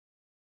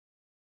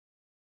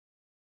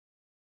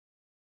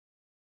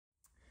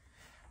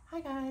Hi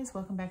guys,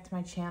 welcome back to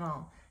my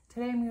channel.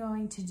 Today I'm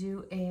going to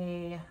do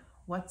a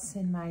what's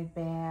in my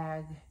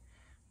bag,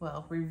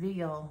 well,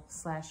 reveal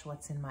 /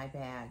 what's in my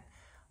bag.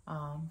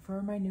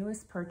 For my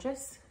newest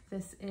purchase,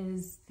 this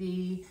is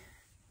the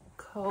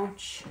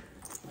Coach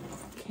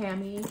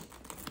Cammie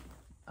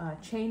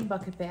Chain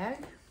Bucket Bag.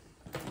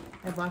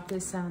 I bought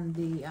this on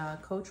the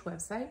Coach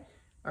website,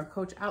 or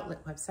Coach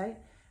outlet website.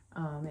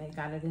 I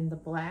got it in the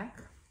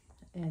black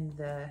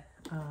and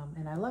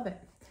I love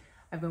it.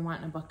 I've been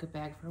wanting a bucket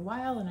bag for a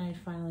while, and I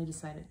finally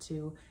decided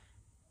to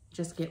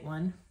just get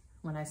one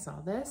when I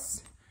saw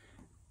this.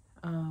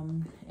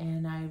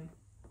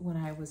 When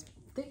I was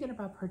thinking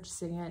about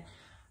purchasing it,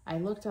 I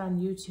looked on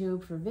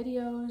YouTube for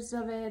videos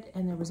of it,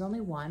 and there was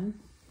only one,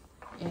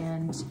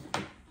 and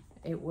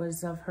it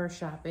was of her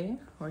shopping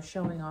or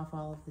showing off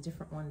all of the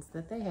different ones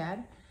that they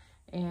had.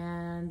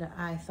 And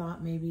I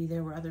thought maybe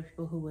there were other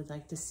people who would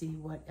like to see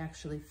what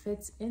actually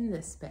fits in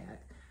this bag.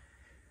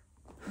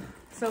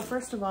 So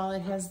first of all,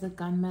 it has the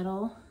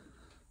gunmetal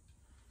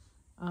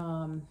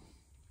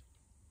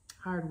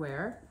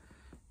hardware,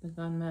 the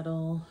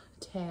gunmetal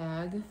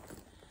tag,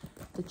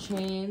 the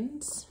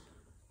chains,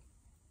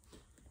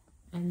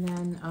 and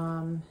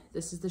then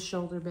this is the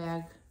shoulder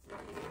bag,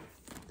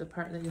 the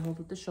part that you hold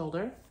with the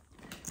shoulder,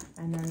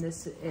 and then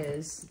this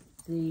is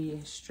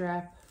the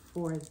strap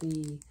for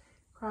the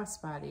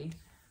crossbody.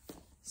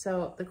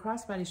 So the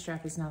crossbody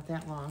strap is not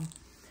that long.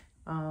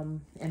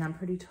 And I'm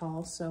pretty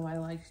tall, so I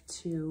like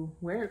to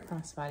wear a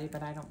crossbody,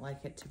 but I don't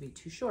like it to be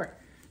too short.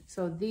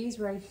 So these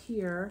right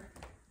here,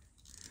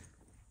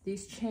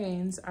 these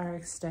chains are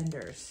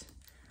extenders.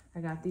 I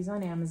got these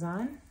on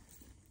Amazon.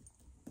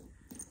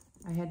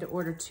 I had to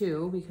order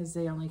 2 because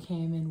they only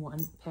came in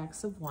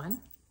packs of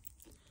 1,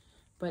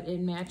 but it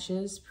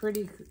matches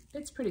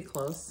it's pretty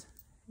close.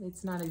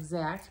 It's not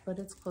exact, but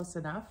it's close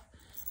enough.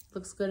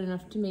 Looks good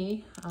enough to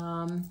me.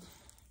 I'll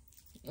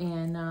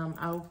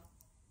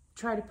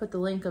try to put the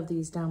link of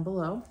these down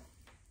below.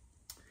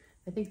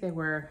 I think they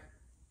were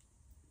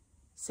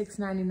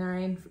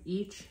 $6.99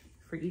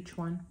 for each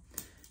one,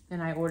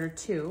 and I ordered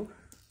 2,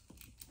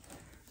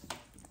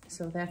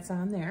 so that's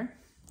on there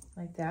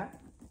like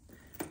that,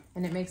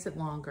 and it makes it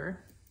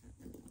longer,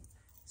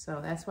 so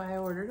that's why I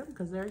ordered them,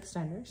 because they're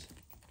extenders.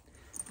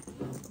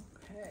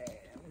 Okay,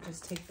 let me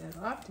just take that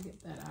off to get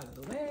that out of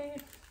the way.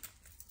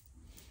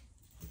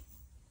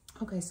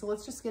 Okay, so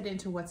let's just get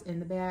into what's in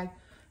the bag.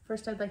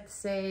 First, I'd like to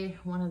say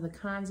one of the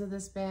cons of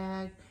this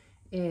bag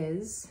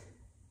is,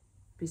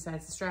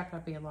 besides the strap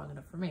not being long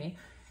enough for me,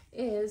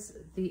 is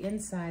the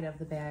inside of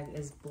the bag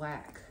is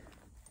black.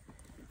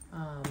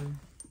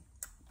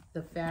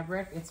 The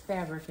fabric, it's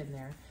fabric in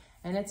there,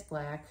 and it's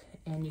black,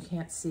 and you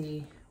can't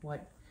see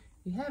what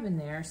you have in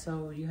there,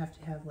 so you have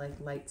to have like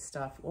light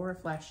stuff or a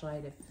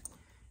flashlight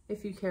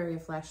if you carry a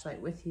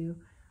flashlight with you.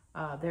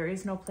 There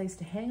is no place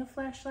to hang a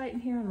flashlight in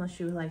here unless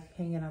you like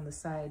hang it on the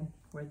side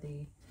where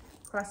the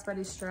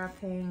crossbody strap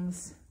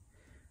hangs.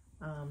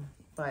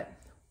 But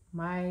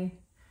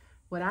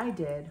what I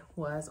did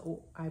was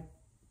I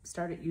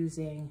started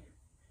using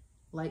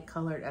light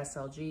colored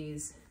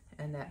SLGs,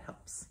 and that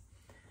helps.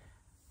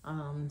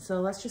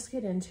 So let's just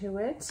get into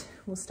it.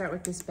 We'll start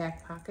with this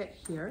back pocket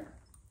here.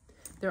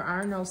 There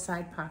are no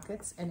side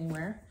pockets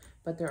anywhere,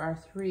 but there are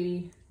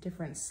 3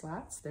 different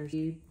slots. There's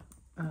the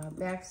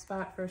back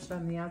spot first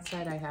on the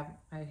outside. I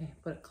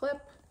put a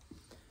clip,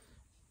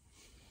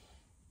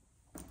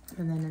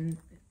 and then in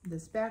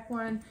this back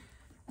one,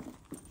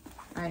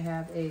 I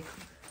have a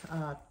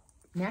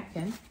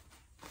napkin.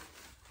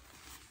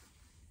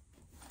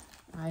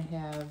 I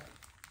have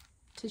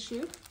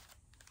tissue.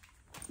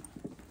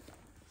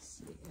 Let's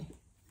see.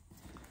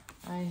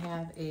 I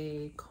have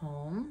a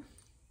comb.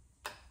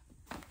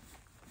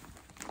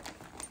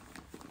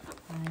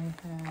 I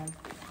have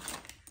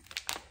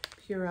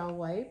Purell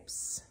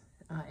wipes,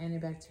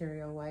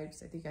 antibacterial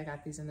wipes. I think I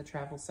got these in the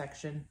travel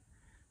section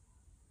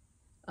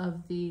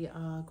of the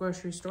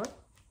grocery store.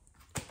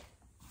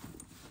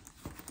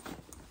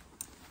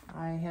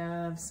 I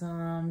have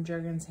some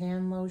Jergens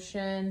hand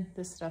lotion.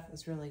 This stuff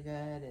is really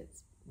good. It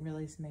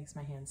really makes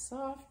my hands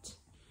soft.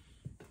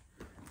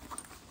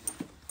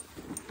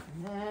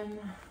 And then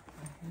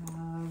I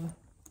have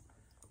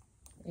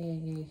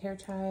a hair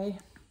tie.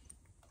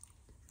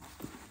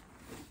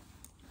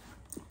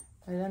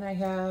 And then I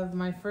have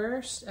my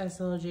first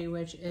SLG,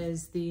 which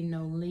is the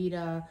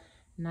Nolita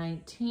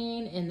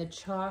 19 in the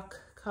chalk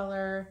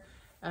color,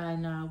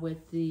 and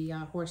with the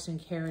horse and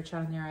carriage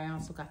on there. I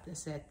also got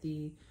this at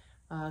the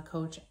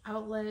Coach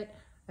outlet.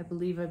 I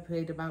believe I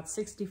paid about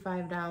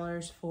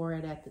 $65 for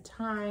it at the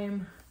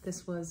time.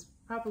 This was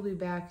probably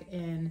back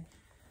in,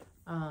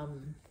 I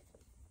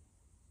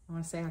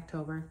want to say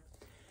October.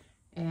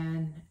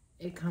 And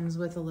it comes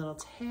with a little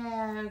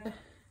tag.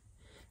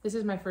 This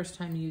is my first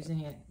time using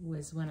it,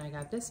 was when I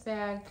got this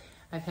bag.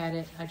 I've had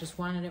it, I just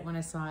wanted it when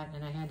I saw it,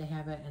 and I had to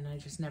have it, and I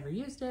just never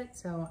used it.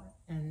 So,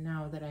 and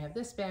now that I have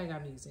this bag,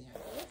 I'm using it.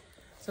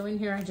 So in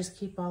here, I just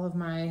keep all of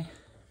my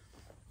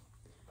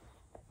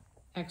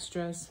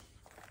extras,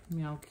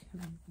 you know,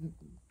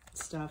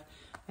 stuff.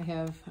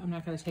 I'm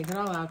not going to take it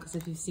all out because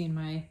if you've seen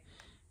my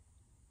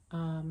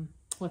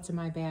what's in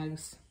my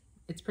bags,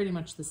 it's pretty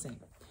much the same.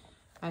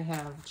 I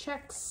have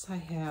checks, I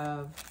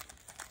have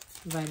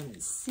vitamin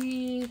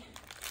C,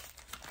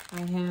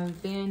 I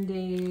have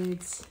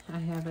Band-Aids, I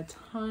have a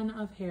ton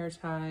of hair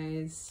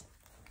ties,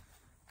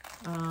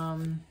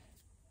 hand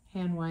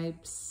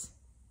wipes,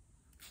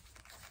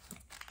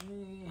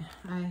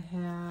 I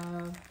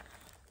have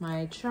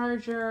my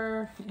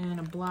charger and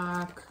a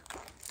block,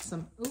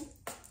 some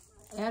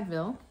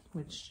Advil,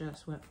 which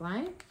just went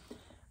flying,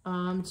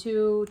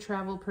 2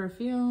 travel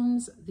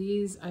perfumes.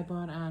 These I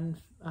bought on,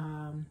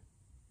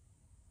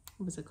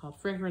 what was it called?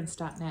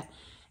 Fragrance.net.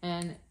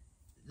 And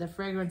the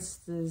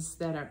fragrances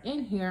that are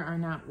in here are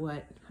not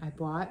what I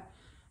bought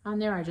on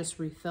there. I just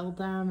refilled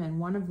them. And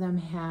one of them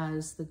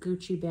has the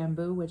Gucci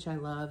Bamboo, which I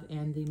love,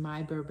 and the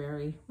My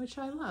Burberry, which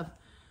I love.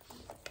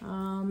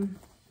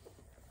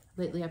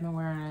 Lately I've been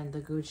wearing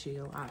the Gucci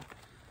a lot.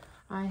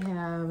 I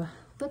have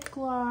lip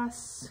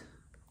gloss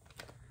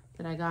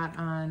that I got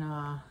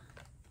on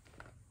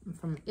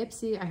from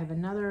Ipsy. I have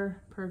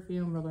another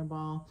perfume,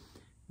 Rollerball,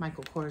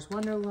 Michael Kors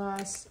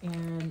Wonderlust,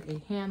 and a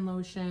hand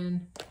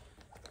lotion,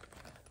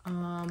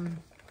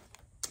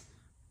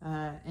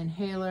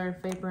 inhaler,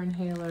 vapor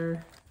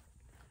inhaler,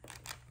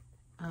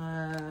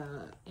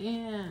 and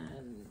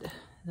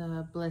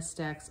the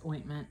Blistex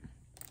ointment.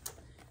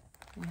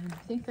 And I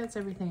think that's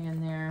everything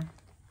in there.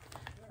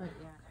 But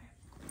yeah.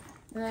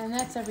 And then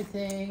that's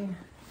everything.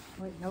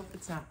 Wait, nope,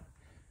 it's not.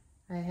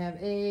 I have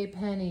a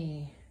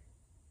penny.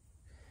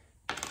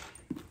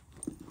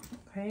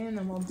 Okay, and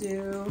then we'll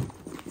do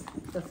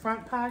the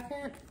front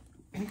pocket.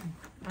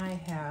 I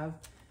have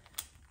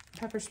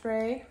pepper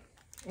spray,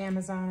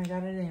 Amazon. I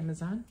got it at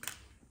Amazon.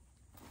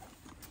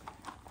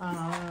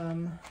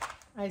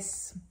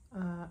 Ice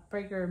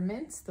breaker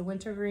mints, the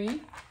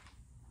wintergreen.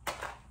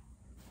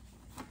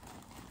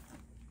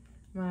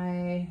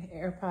 My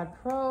AirPod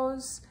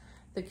Pros.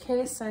 The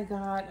case I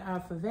got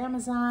off of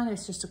Amazon.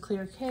 It's just a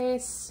clear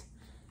case.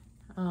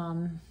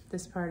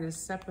 This part is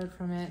separate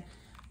from it.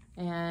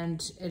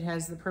 And it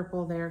has the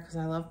purple there because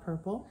I love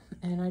purple.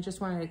 And I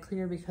just wanted it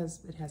clear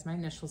because it has my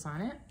initials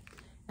on it.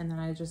 And then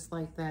I just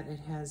like that it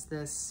has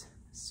this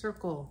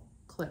circle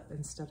clip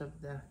instead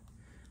of the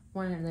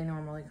one that they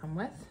normally come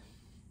with.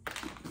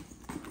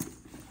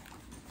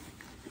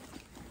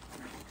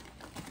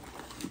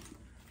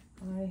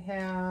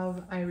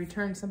 I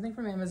returned something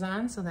from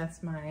Amazon, so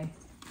that's my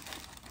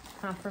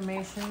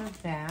confirmation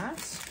of that.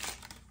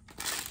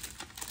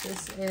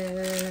 This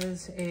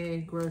is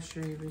a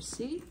grocery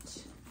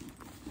receipt.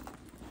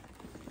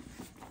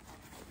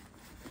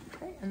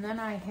 Okay, and then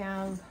I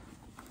have,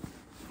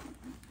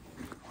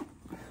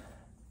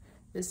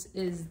 this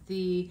is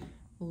the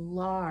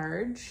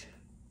large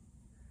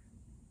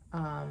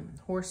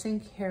horse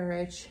and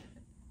carriage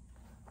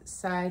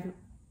side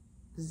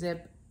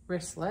zip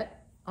wristlet,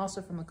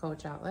 also from the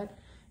Coach outlet,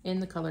 in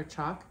the color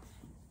chalk.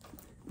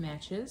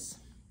 Matches,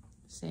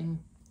 same.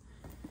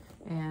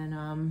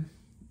 And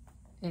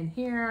in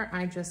here,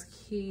 I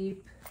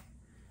keep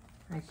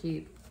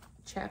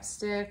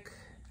chapstick.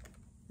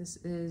 This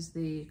is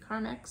the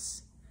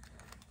Carmex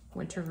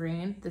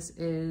Wintergreen. This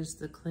is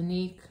the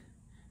Clinique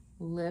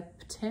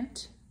Lip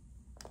Tint.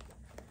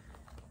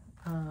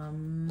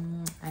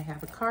 I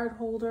have a card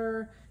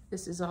holder.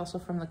 This is also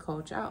from the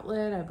Coach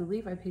outlet. I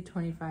believe I paid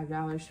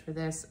 $25 for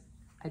this.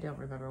 I don't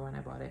remember when I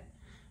bought it,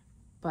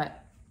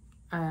 but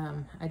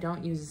I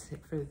don't use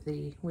it with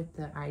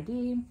the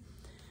ID,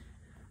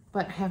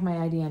 but I have my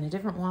ID in a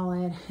different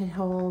wallet. It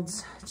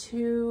holds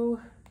 2,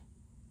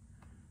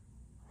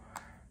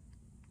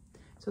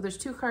 so there's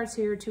 2 cards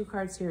here, 2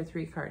 cards here,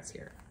 3 cards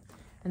here.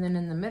 And then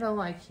in the middle,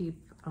 I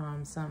keep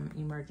some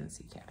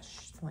emergency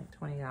cash. It's like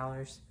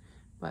 $20,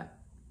 but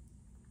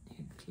you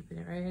can keep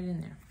it right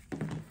in there.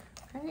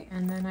 Okay,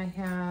 and then I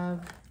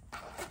have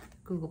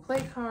Google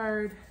Play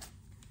card,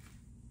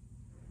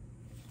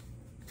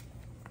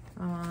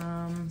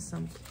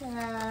 some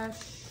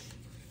cash,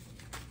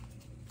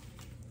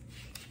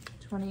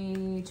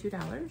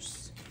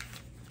 $22.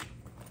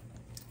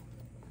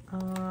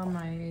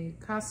 My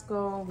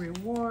Costco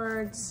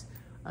rewards,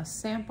 a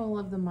sample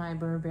of the My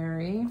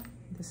Burberry.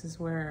 This is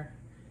why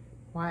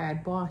I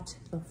bought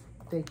the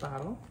big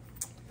bottle.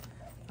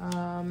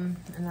 And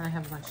then I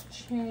have less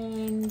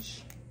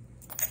change.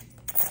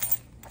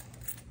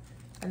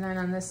 And then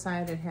on this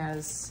side it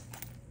has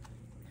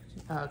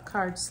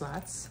card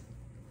slots.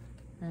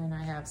 And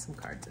I have some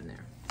cards in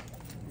there.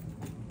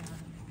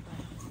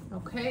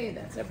 Okay,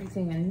 that's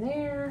everything in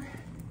there.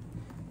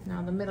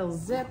 Now the middle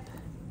zip.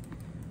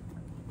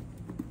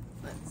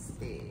 Let's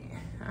see.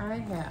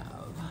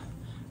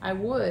 I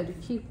would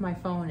keep my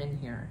phone in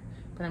here,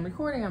 but I'm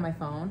recording on my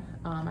phone.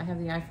 I have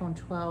the iPhone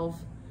 12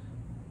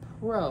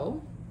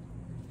 Pro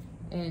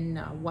in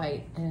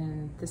white,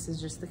 and this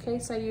is just the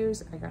case I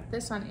use. I got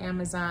this on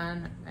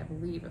Amazon. I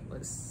believe it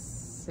was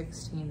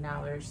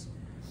 $16.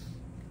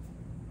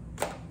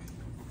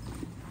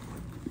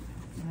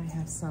 I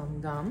have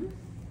some gum.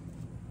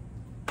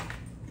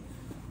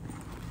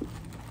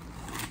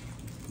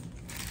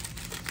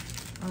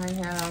 I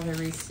have a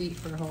receipt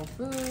for Whole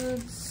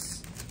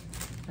Foods,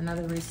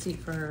 another receipt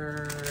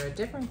for a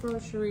different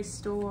grocery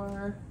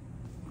store,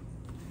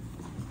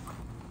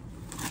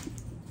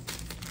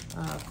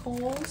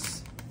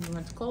 Kohl's. We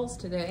went to Kohl's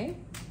today.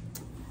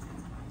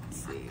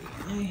 Let's see,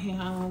 I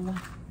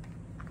have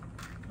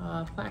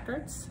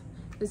placards.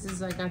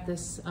 I got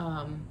this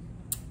at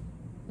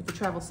the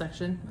travel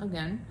section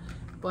again,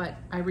 but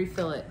I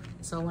refill it.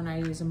 So when I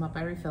use them up,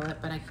 I refill it,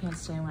 but I can't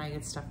stand when I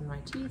get stuff in my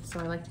teeth,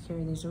 so I like to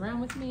carry these around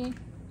with me.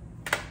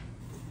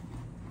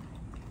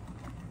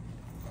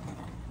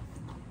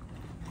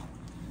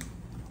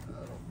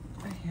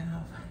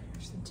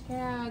 Here's the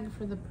tag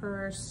for the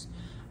purse.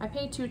 I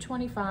paid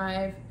 $2.25.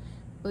 I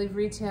believe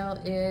retail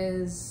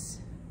is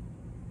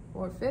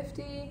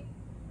 $4.50.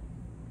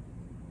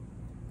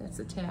 That's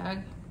the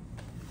tag.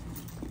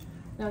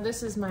 Now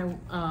this is my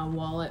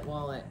wallet,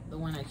 the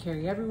one I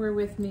carry everywhere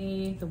with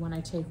me, the one I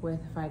take with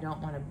if I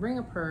don't want to bring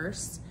a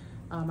purse.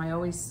 I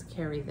always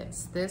carry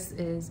this. This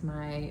is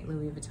my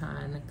Louis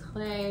Vuitton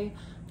clay.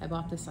 I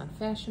bought this on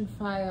Fashion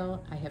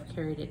File. I have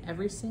carried it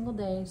every single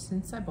day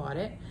since I bought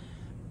it.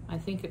 I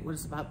think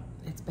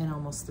it's been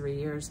almost 3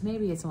 years.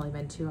 Maybe it's only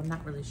been 2, I'm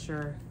not really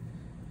sure.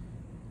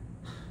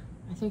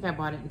 I think I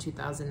bought it in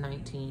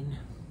 2019,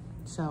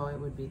 so it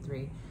would be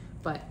 3,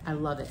 but I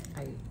love it.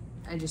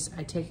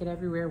 I take it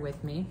everywhere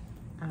with me.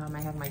 I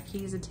have my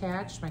keys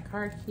attached, my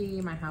car key,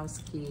 my house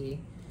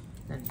key,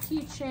 then the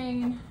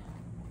keychain.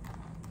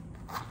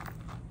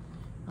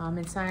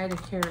 Inside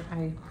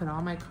I put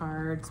all my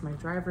cards, my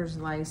driver's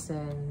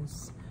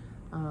license,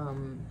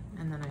 and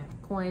then I have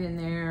a coin in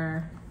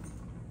there.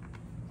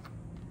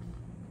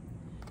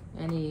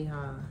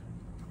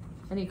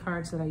 Any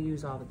cards that I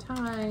use all the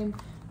time,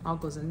 all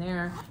goes in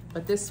there.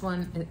 But this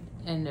one,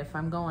 and if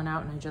I'm going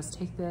out and I just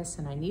take this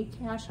and I need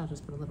cash, I'll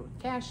just put a little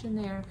cash in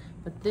there.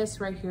 But this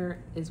right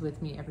here is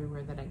with me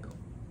everywhere that I go.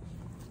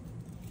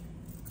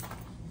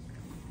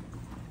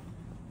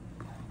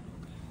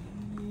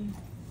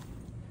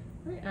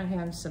 Right, I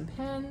have some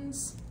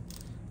pens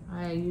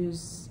I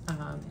use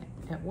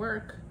at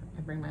work.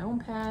 I bring my own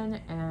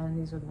pen, and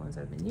these are the ones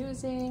I've been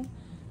using.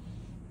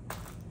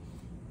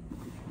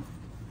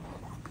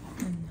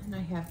 And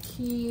I have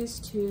keys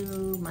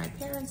to my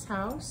parents'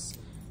 house.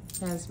 It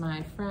has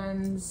my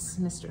friend's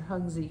Mr.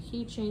 Hugsy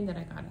keychain that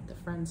I got at the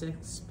Friends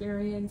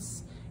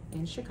Experience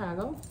in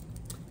Chicago.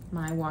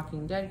 My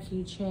Walking Dead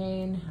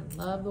keychain. I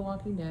love The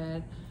Walking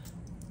Dead.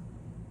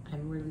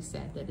 I'm really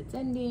sad that it's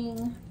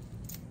ending.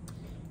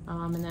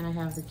 And then I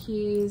have the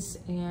keys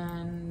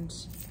and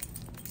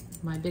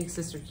my big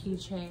sister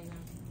keychain.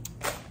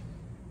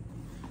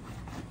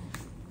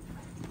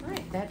 All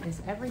right, that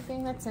is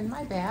everything that's in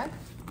my bag.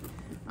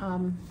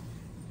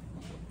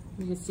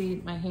 You can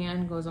see my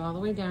hand goes all the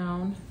way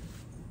down,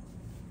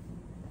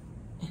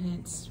 and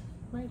it's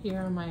right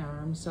here on my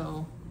arm,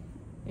 so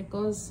it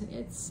goes,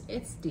 it's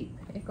deep.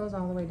 It goes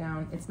all the way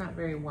down. It's not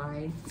very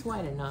wide. It's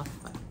wide enough,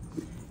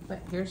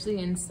 but here's the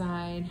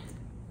inside.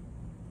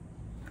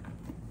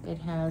 It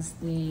has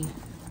the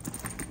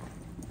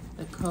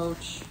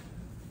Coach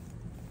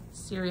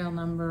serial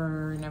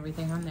number and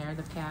everything on there,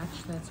 the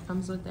patch that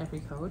comes with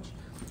every Coach.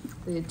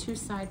 The 2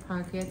 side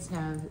pockets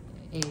have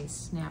a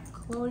snap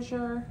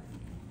closure,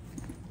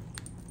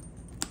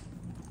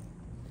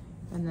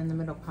 and then the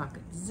middle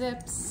pocket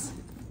zips.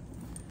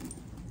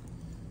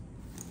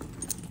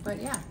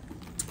 But yeah,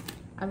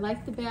 I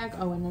like the bag.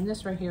 Oh, and then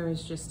this right here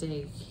is just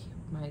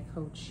my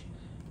Coach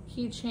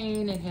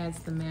keychain. It has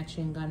the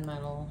matching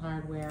gunmetal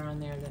hardware on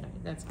there.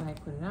 That's why I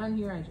put it on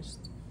here. I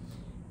just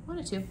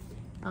wanted to.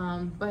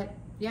 But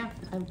yeah,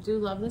 I do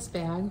love this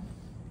bag.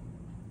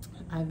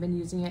 I've been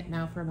using it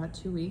now for about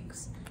 2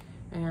 weeks,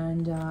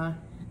 and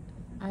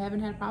I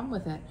haven't had a problem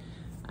with it.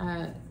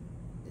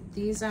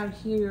 These out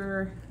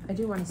here, I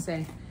do want to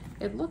say,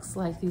 it looks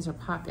like these are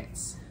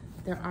pockets.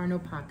 There are no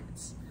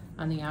pockets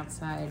on the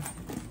outside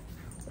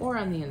or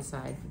on the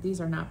inside.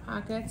 These are not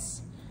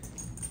pockets.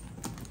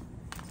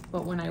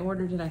 But when I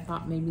ordered it, I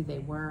thought maybe they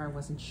were. I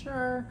wasn't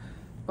sure,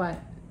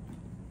 but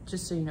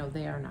just so you know,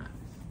 they are not.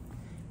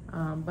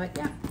 But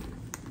yeah,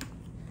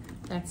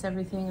 that's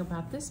everything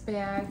about this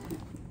bag.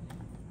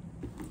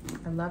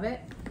 I love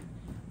it.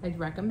 I'd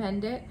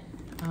recommend it.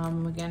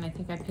 Again, I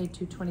think I paid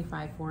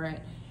 $2.25 for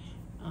it,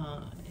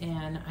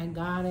 and I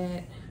got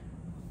it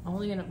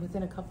only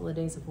within a couple of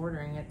days of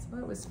ordering it, so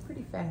it was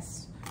pretty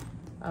fast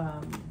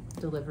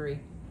delivery.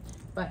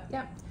 But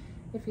yeah,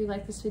 if you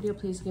like this video,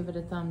 please give it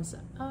a thumbs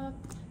up,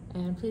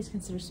 and please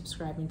consider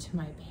subscribing to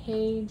my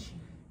page.